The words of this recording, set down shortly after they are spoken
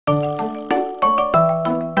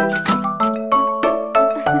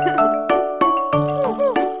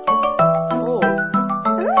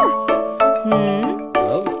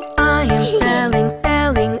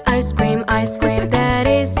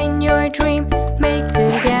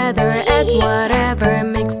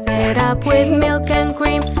with milk and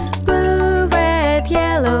cream. Blue, red,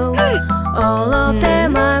 yellow, all of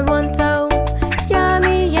them I want to.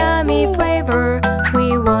 Yummy, yummy flavor,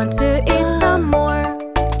 we want to eat some more.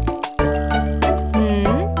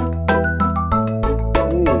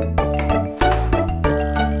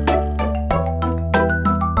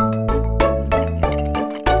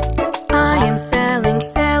 I am selling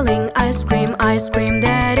ice cream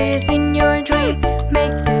that is in your dream.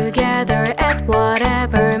 Make together, add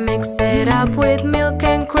whatever, mix it up with milk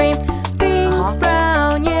and cream. Pink,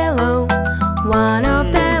 brown, yellow, one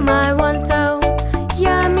of them I want to.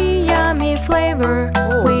 Yummy, yummy flavor,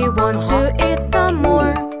 we want to eat some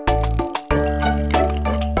more.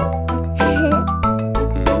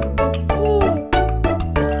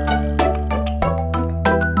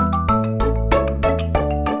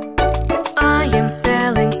 I am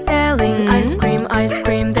selling ice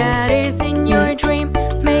cream that is in your dream.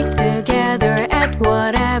 Make together, add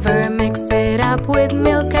whatever, mix it up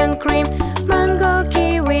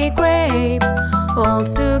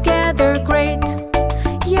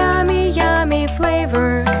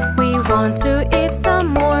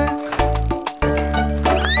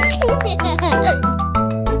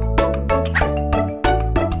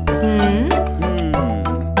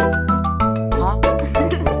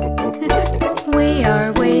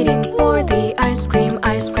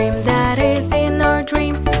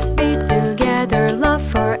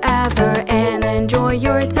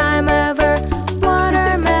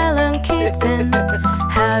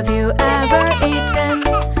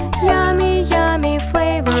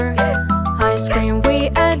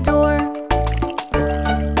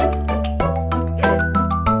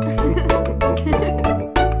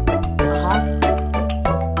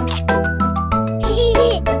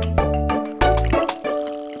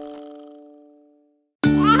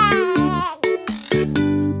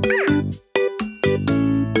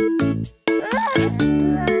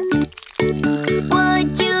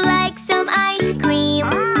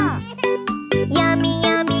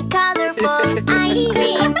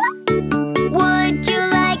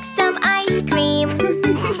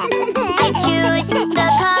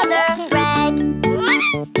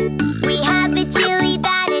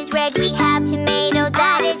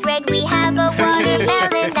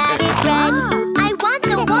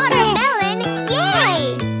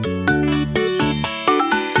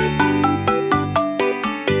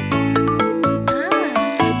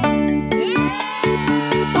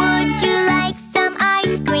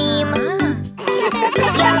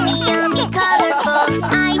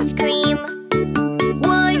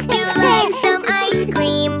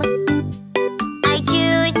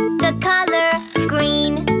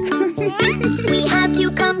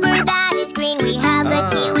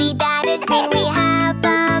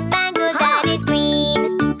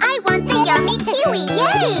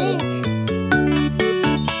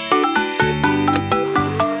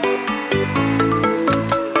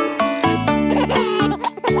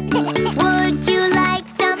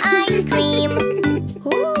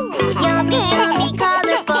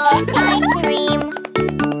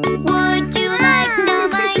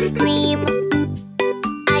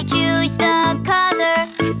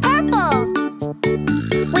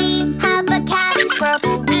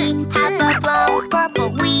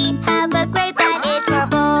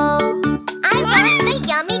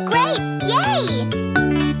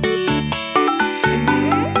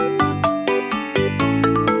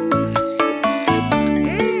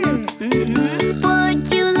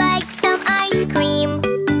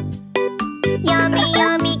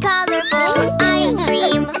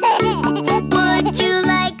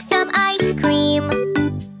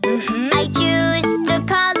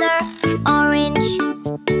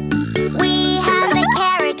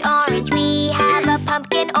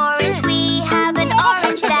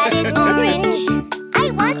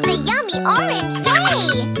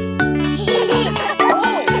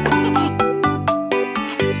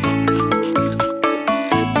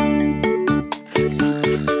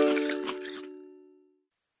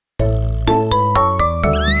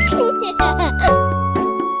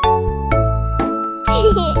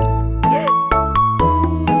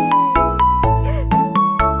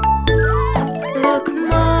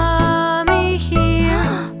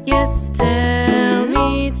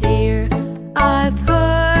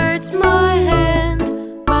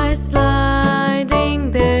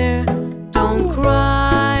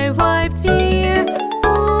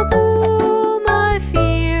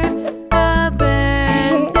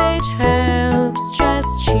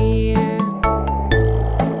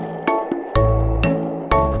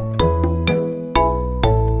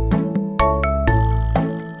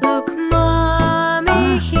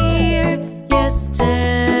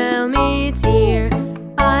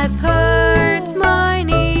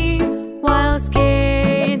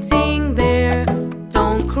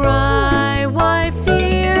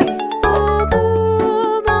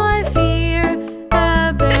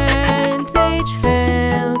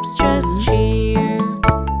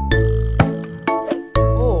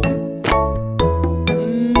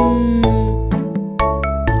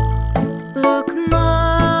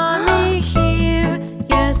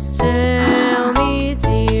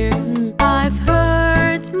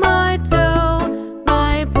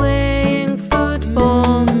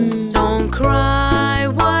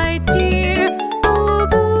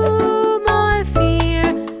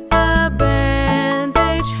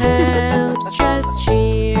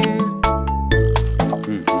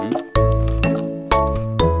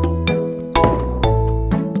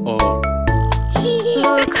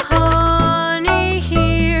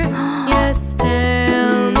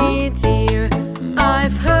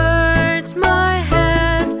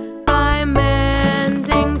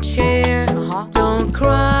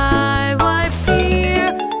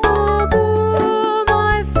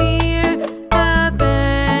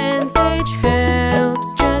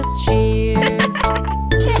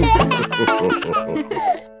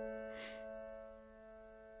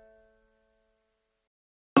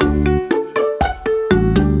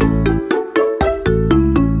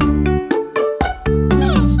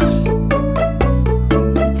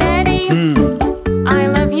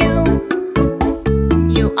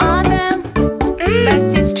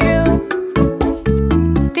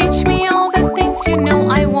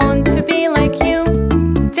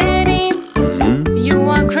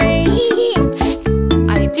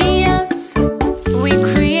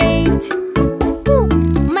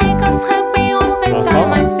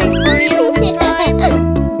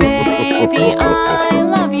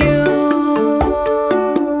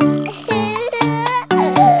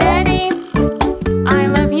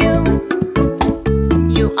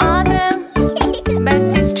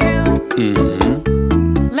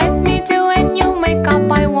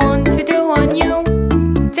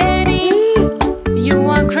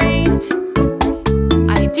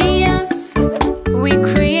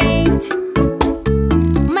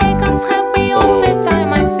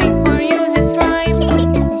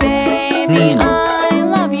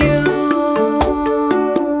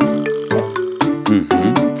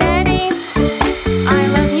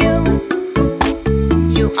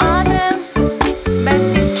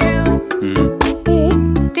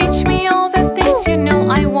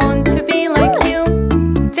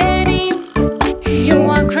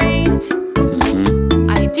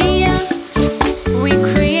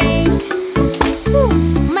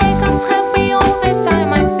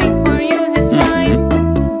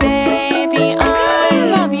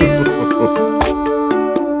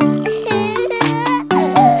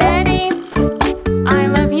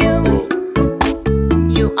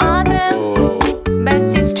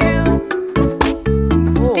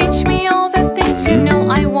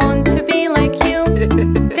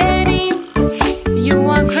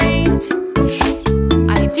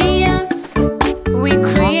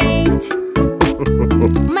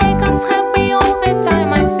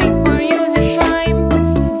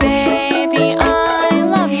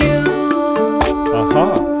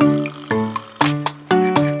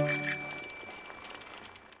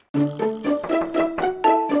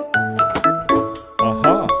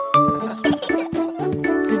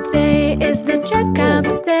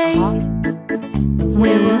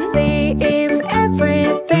see if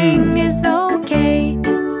everything is okay.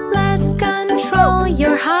 Let's control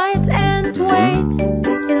your heart and wait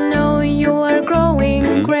to know you are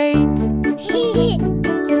growing great.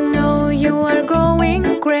 To know you are growing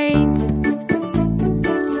great.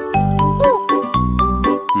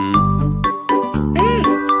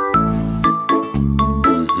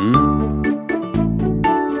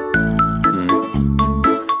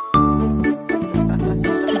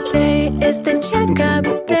 Today is the checkup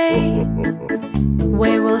day.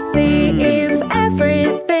 We will see if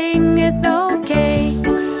everything is okay.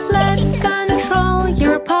 Let's control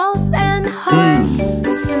your pulse and heart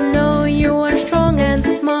to know you are strong and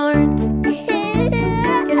smart.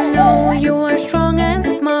 To know you are strong and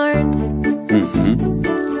smart.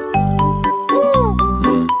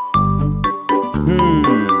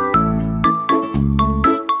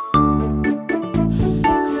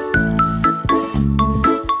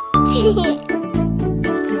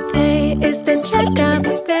 Today is the checkup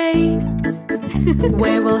day.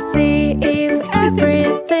 We will see